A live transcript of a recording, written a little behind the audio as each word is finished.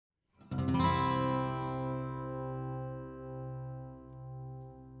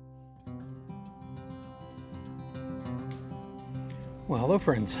Well, hello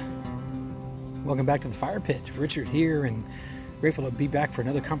friends. Welcome back to the Fire Pit. Richard here, and grateful to be back for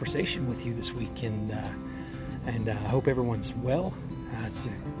another conversation with you this week. And I hope everyone's well. It's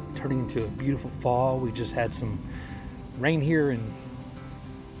turning into a beautiful fall. We just had some rain here in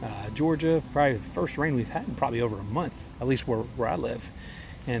Georgia. Probably the first rain we've had in probably over a month, at least where I live.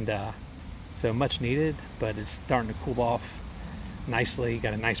 And so much needed, but it's starting to cool off nicely.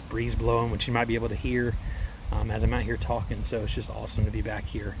 Got a nice breeze blowing, which you might be able to hear as I'm out here talking. So it's just awesome to be back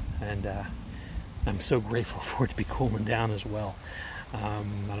here, and I'm so grateful for it to be cooling down as well. I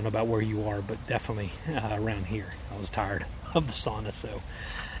don't know about where you are, but definitely around here I was tired of the sauna. So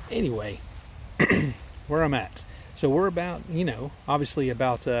anyway, where I'm at, so we're about, obviously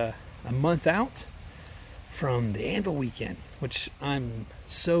about a month out from the Anvil weekend, which I'm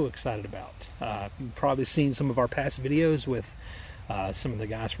so excited about. You've probably seen some of our past videos with some of the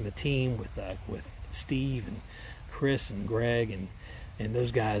guys from the team, with Steve and Chris and Greg and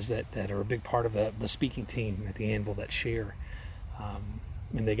those guys that are a big part of the speaking team at the Anvil that share,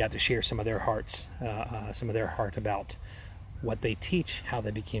 and they got to share some of their heart about what they teach, how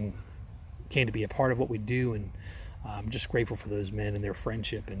they came to be a part of what we do, and I'm just grateful for those men and their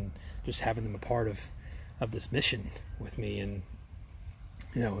friendship and just having them a part of this mission with me. And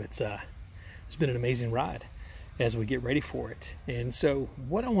it's been an amazing ride as we get ready for it. And so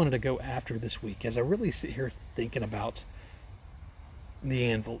what I wanted to go after this week, as I really sit here thinking about the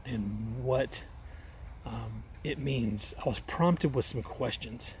Anvil and what it means, I was prompted with some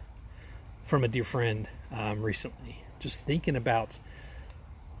questions from a dear friend recently, just thinking about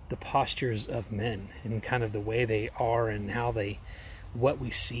the postures of men and kind of the way they are and what we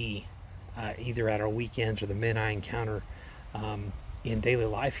see either at our weekends or the men I encounter in daily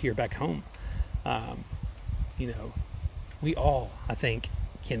life here back home. We all, I think,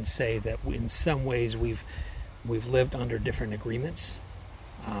 can say that in some ways we've lived under different agreements,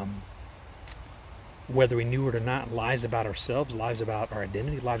 whether we knew it or not. Lies about ourselves, lies about our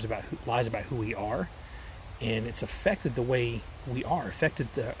identity, lies about who we are, and it's affected the way we are, affected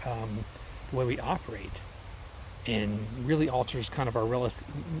the way we operate, and really alters kind of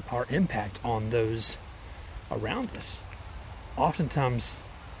our impact on those around us, oftentimes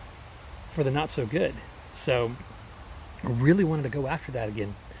for the not so good. So I really wanted to go after that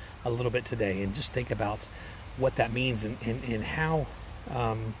again a little bit today and just think about what that means and how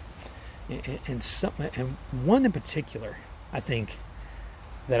and one in particular I think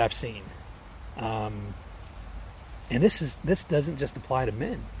that I've seen, and this doesn't just apply to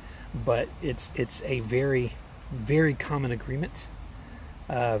men, but it's a very, very common agreement,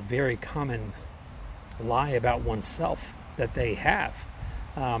 very common lie about oneself that they have,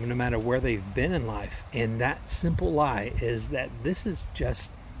 no matter where they've been in life. And that simple lie is that this is just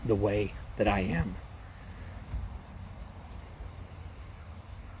the way that I am.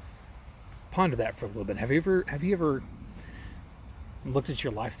 Ponder that for a little bit. Have you ever looked at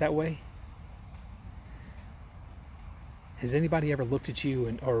your life that way? Has anybody ever looked at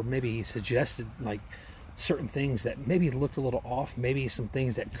you or maybe suggested like certain things that maybe looked a little off, maybe some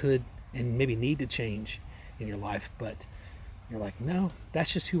things that could and maybe need to change in your life, but you're like, no,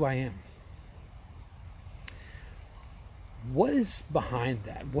 that's just who I am? What is behind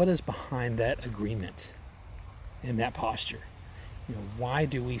that? What is behind that agreement and that posture? Why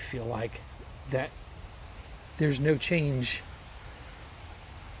do we feel like that there's no change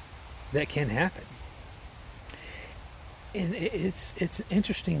that can happen? And it's an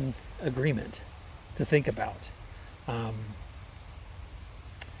interesting agreement to think about,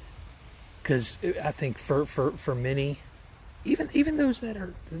 because I think for many, even those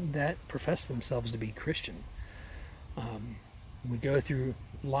that profess themselves to be Christian, we go through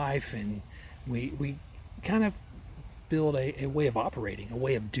life and we kind of build a way of operating, a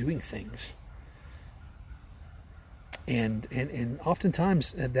way of doing things, and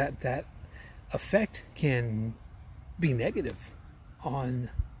oftentimes that effect can be negative on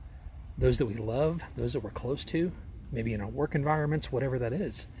those that we love, those that we're close to, maybe in our work environments, whatever that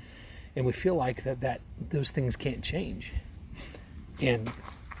is, and we feel like that those things can't change. And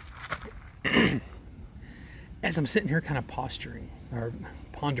as I'm sitting here kind of pondering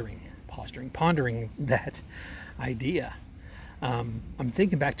that idea, I'm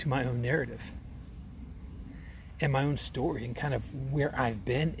thinking back to my own narrative and my own story and kind of where I've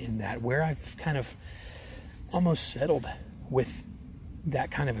been in that, where I've kind of almost settled with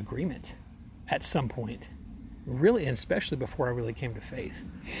that kind of agreement at some point, really, and especially before I really came to faith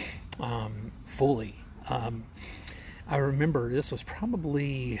fully. I remember this was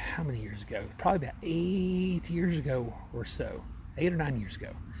probably, how many years ago? Probably about 8 years ago or so, 8 or 9 years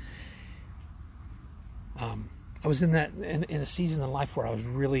ago. I was in a season in life where I was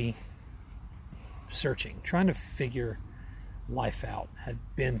really searching, trying to figure life out. Had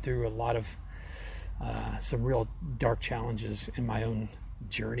been through a lot of some real dark challenges in my own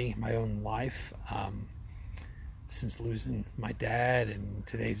journey, my own life, since losing my dad, and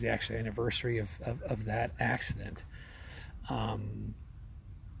today's the actual anniversary of that accident.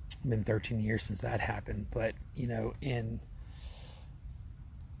 Been 13 years since that happened, but in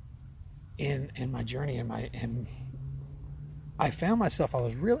my journey, and I found myself, I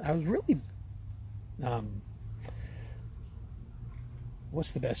was really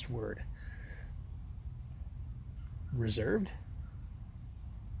what's the best word? Reserved.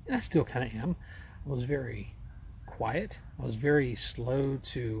 And I still kind of am. I was very quiet. I was very slow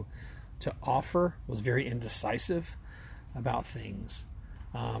to offer. I was very indecisive about things.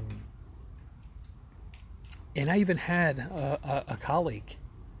 And I even had a colleague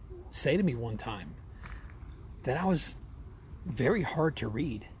say to me one time that I was very hard to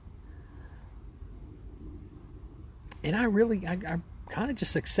read. And I kind of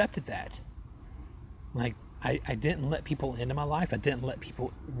just accepted that. Like, I didn't let people into my life. I didn't let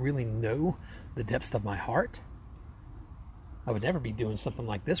people really know the depths of my heart. I would never be doing something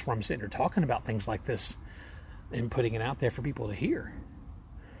like this where I'm sitting here talking about things like this and putting it out there for people to hear.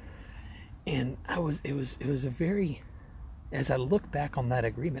 And it was a very, as I look back on that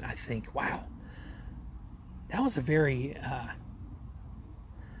agreement, I think, wow, that was a very,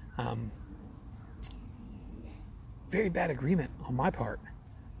 very bad agreement on my part,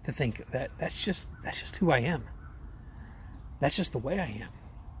 to think that that's just who I am. That's just the way I am.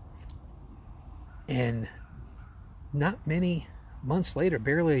 And not many months later,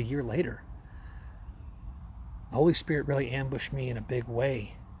 barely a year later, the Holy Spirit really ambushed me in a big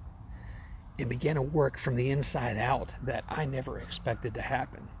way. It began to work from the inside out that I never expected to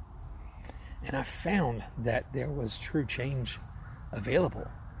happen. And I found that there was true change available.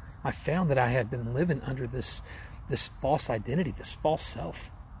 I found that I had been living under this false identity, this false self.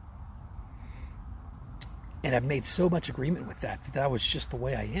 And I've made so much agreement with that I was just the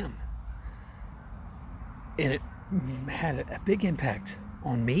way I am. And it had a big impact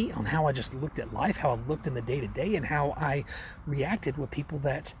on me, on how I just looked at life, how I looked in the day-to-day, and how I reacted with people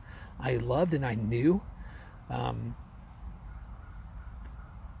that I loved and I knew.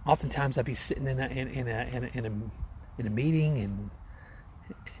 Oftentimes I'd be sitting in a meeting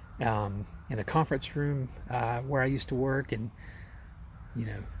and in a conference room where I used to work, and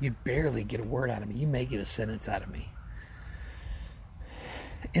you'd barely get a word out of me. You may get a sentence out of me.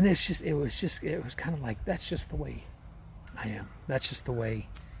 And it was kind of like, that's just the way I am. That's just the way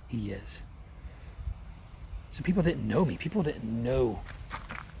he is. So people didn't know me. People didn't know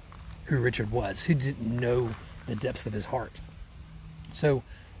who Richard was, who didn't know the depths of his heart. So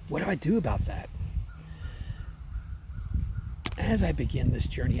what do I do about that? As I begin this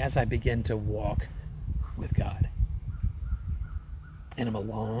journey, as I begin to walk with God, and I'm a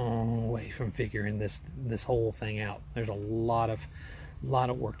long way from figuring this whole thing out. There's a lot of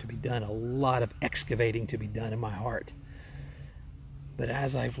work to be done, a lot of excavating to be done in my heart. But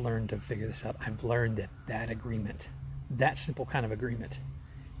as I've learned to figure this out, I've learned that agreement, that simple kind of agreement,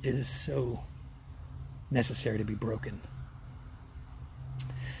 is so necessary to be broken.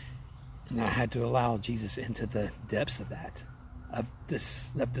 And I had to allow Jesus into the depths of that, of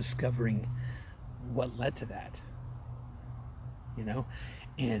discovering what led to that,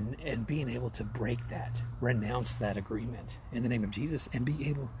 and being able to break that, renounce that agreement in the name of Jesus, and be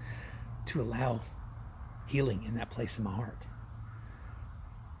able to allow healing in that place in my heart.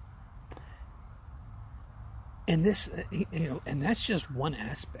 And this, and that's just one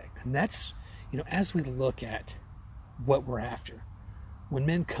aspect. And that's, as we look at what we're after, when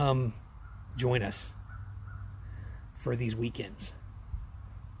men come join us for these weekends,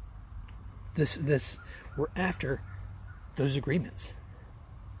 we're after those agreements.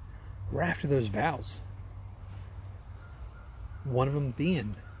 We're after those vows. One of them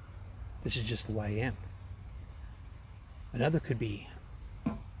being, this is just the way I am. Another could be,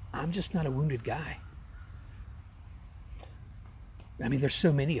 I'm just not a wounded guy. I mean, there's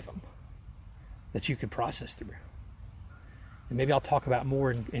so many of them that you could process through. And maybe I'll talk about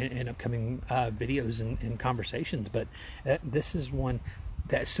more in upcoming videos and conversations, but this is one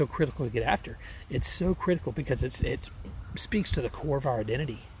that's so critical to get after. It's so critical because it speaks to the core of our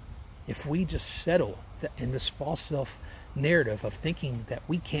identity. If we just settle in this false self narrative of thinking that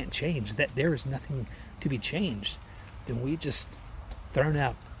we can't change, that there is nothing to be changed, then we just thrown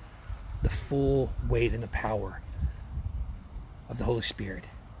out the full weight and the power of the Holy Spirit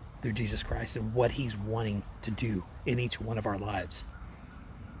through Jesus Christ and what he's wanting to do in each one of our lives.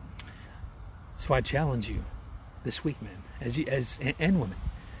 So I challenge you this week, men, and women.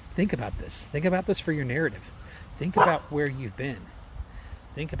 Think about this. Think about this for your narrative. Think about where you've been.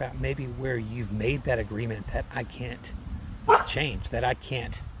 Think about maybe where you've made that agreement that I can't change, that I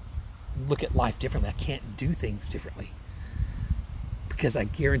can't look at life differently, I can't do things differently. Because I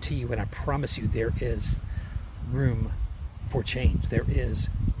guarantee you and I promise you there is room for change. There is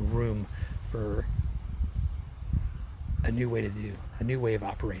room for a new way to do, a new way of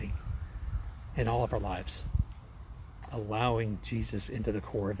operating in all of our lives. Allowing Jesus into the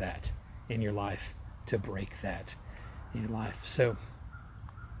core of that in your life, to break that in your life. So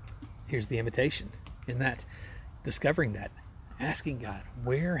here's the invitation in that, discovering that, asking God,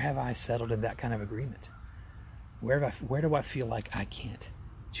 where have I settled in that kind of agreement? Where do I feel like I can't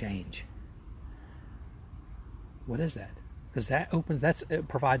change? What is that? Because it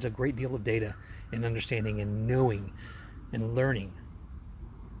provides a great deal of data and understanding and knowing and learning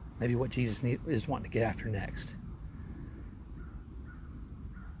maybe what Jesus is wanting to get after next.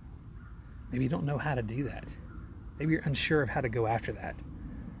 Maybe you don't know how to do that. Maybe you're unsure of how to go after that.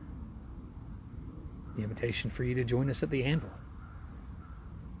 The invitation for you to join us at the Anvil.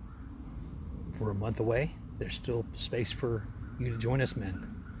 We're a month away. There's still space for you to join us,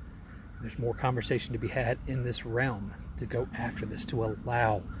 men. There's more conversation to be had in this realm, to go after this, to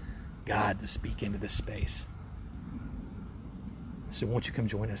allow God to speak into this space. So won't you come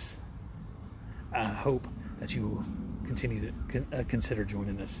join us? I hope that you will continue to consider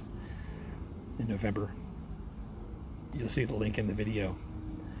joining us in November. You'll see the link in the video,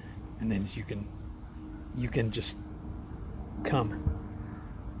 and then you can just come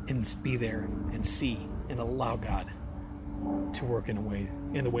and be there and see and allow God to work in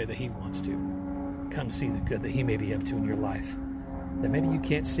the way that He wants to. Come see the good that He may be up to in your life that maybe you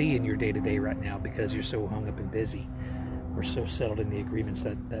can't see in your day-to-day right now because you're so hung up and busy or so settled in the agreements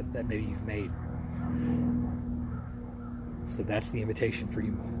that maybe you've made. So that's the invitation for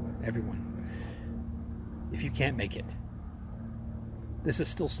you, everyone. If you can't make it, this is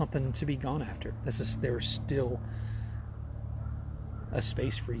still something to be gone after. There's still a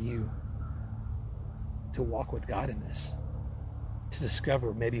space for you to walk with God in this, to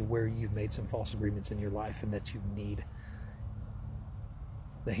discover maybe where you've made some false agreements in your life and that you need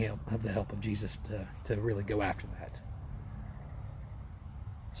the help of Jesus to really go after that.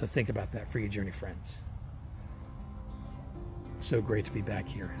 So think about that for your journey, friends. So great to be back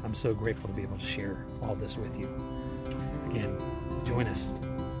here. I'm so grateful to be able to share all this with you. Again, join us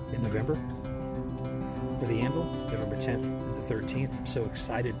in November for the Anvil, November 10th to the 13th. I'm so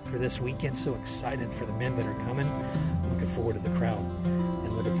excited for this weekend, so excited for the men that are coming. Looking forward to the crowd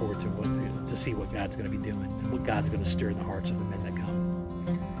and looking forward to see what God's going to be doing and what God's going to stir in the hearts of the men that come.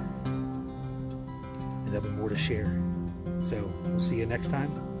 And there'll be more to share. So we'll see you next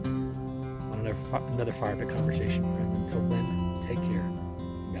time on another Fire Pit Conversation, friends. Until